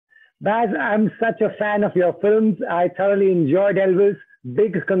Baz, I'm such a fan of your films. I thoroughly enjoyed Elvis.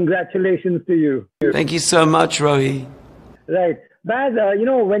 Big congratulations to you. Thank you so much, Rohit. Right. Baz,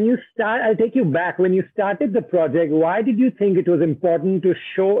 when you start, I'll take you back. When you started the project, why did you think it was important to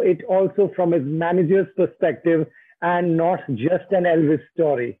show it also from his manager's perspective and not just an Elvis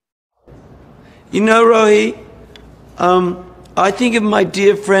story? You know, Rohit, I think of my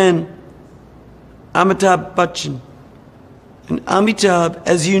dear friend, Amitabh Bachchan. And Amitabh,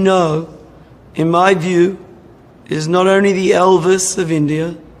 as you know, in my view, is not only the Elvis of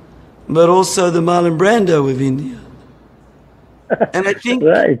India, but also the Marlon Brando of India. And I think,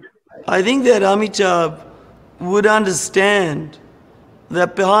 Right. I think that Amitabh would understand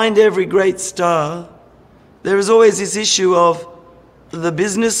that behind every great star, there is always this issue of the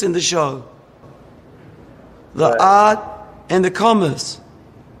business and the show, the Right. art and the commerce.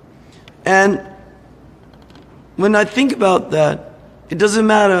 And when I think about that, it doesn't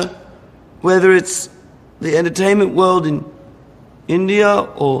matter whether it's the entertainment world in India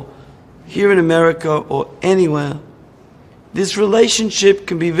or here in America or anywhere. This relationship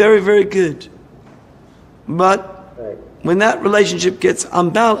can be very, very good. But Right. when that relationship gets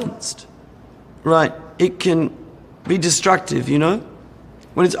unbalanced, right, it can be destructive, you know?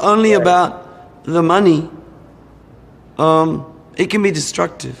 When it's only Right. about the money, it can be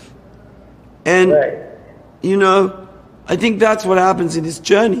destructive. And, Right. you know, I think that's what happens in this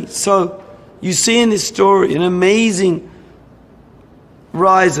journey. So you see in this story an amazing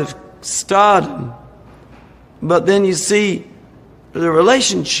rise of stardom, but then you see the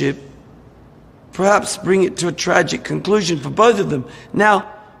relationship perhaps bring it to a tragic conclusion for both of them. Now,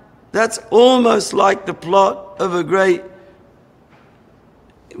 that's almost like the plot of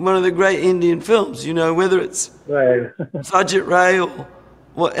one of the great Indian films, you know, whether it's Right. Sajid Ray or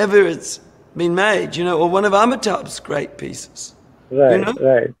whatever it's been made, you know, or one of Amitabh's great pieces. Right. You know?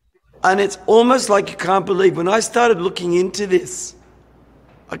 Right. And it's almost like you can't believe. When I started looking into this,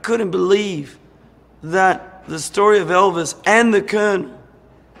 I couldn't believe that the story of Elvis and the Colonel,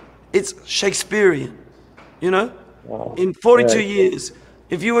 it's Shakespearean, you know? Wow. In 42 Right. years,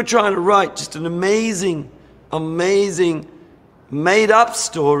 if you were trying to write just an amazing, amazing made-up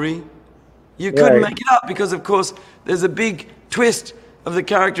story, you couldn't Right. make it up because, of course, there's a big twist of the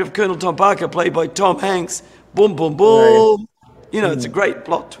character of Colonel Tom Parker, played by Tom Hanks. Boom, boom, boom. You know, it's a great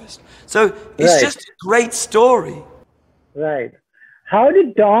plot twist. So it's Right. just a great story. Right. How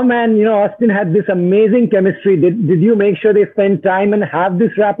did Tom and Austin had this amazing chemistry? Did you make sure they spend time and have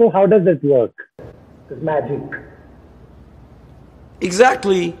this rapport? How does that work? This magic.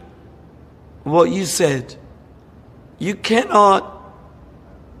 Exactly what you said. You cannot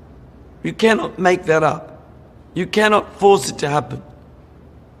make that up. You cannot force it to happen.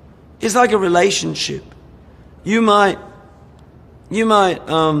 It's like a relationship. You might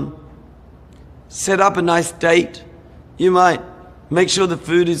set up a nice date. You might make sure the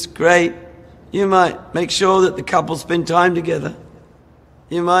food is great. You might make sure that the couple spend time together.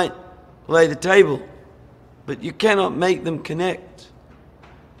 You might lay the table, but you cannot make them connect.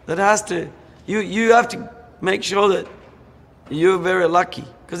 You have to make sure that you're very lucky.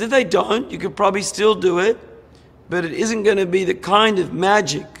 Because if they don't, you could probably still do it, but it isn't going to be the kind of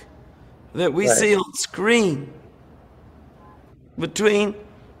magic that we Right. see on screen between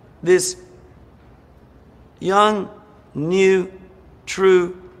this young, new,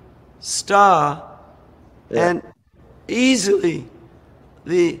 true star and easily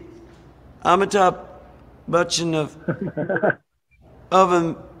the Amitabh Bachchan of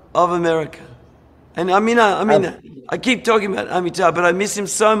America. And I mean, I keep talking about Amitabh, but I miss him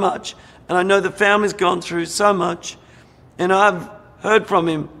so much, and I know the family's gone through so much, and I've heard from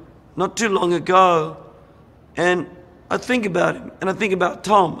him not too long ago, and I think about him, and I think about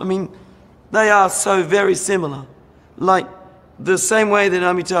Tom. I mean, they are so very similar. Like the same way that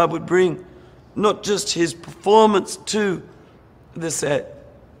Amitabh would bring not just his performance to the set,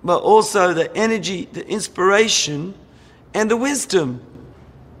 but also the energy, the inspiration, and the wisdom.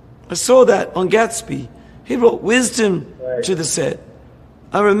 I saw that on Gatsby. He brought wisdom to the set.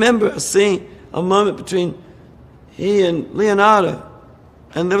 I remember seeing a moment between he and Leonardo,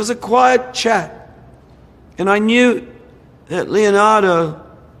 and there was a quiet chat, and I knew that Leonardo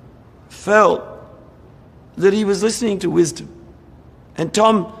felt that he was listening to wisdom. And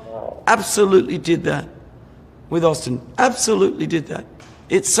Tom absolutely did that with Austin. Absolutely did that.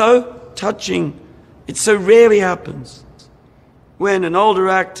 It's so touching. It so rarely happens when an older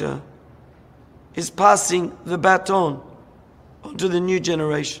actor is passing the baton onto the new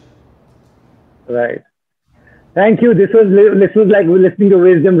generation. Right. Thank you. This was like listening to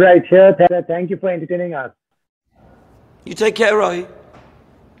wisdom right here. Thank you for entertaining us. You take care, Rohit.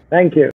 Thank you.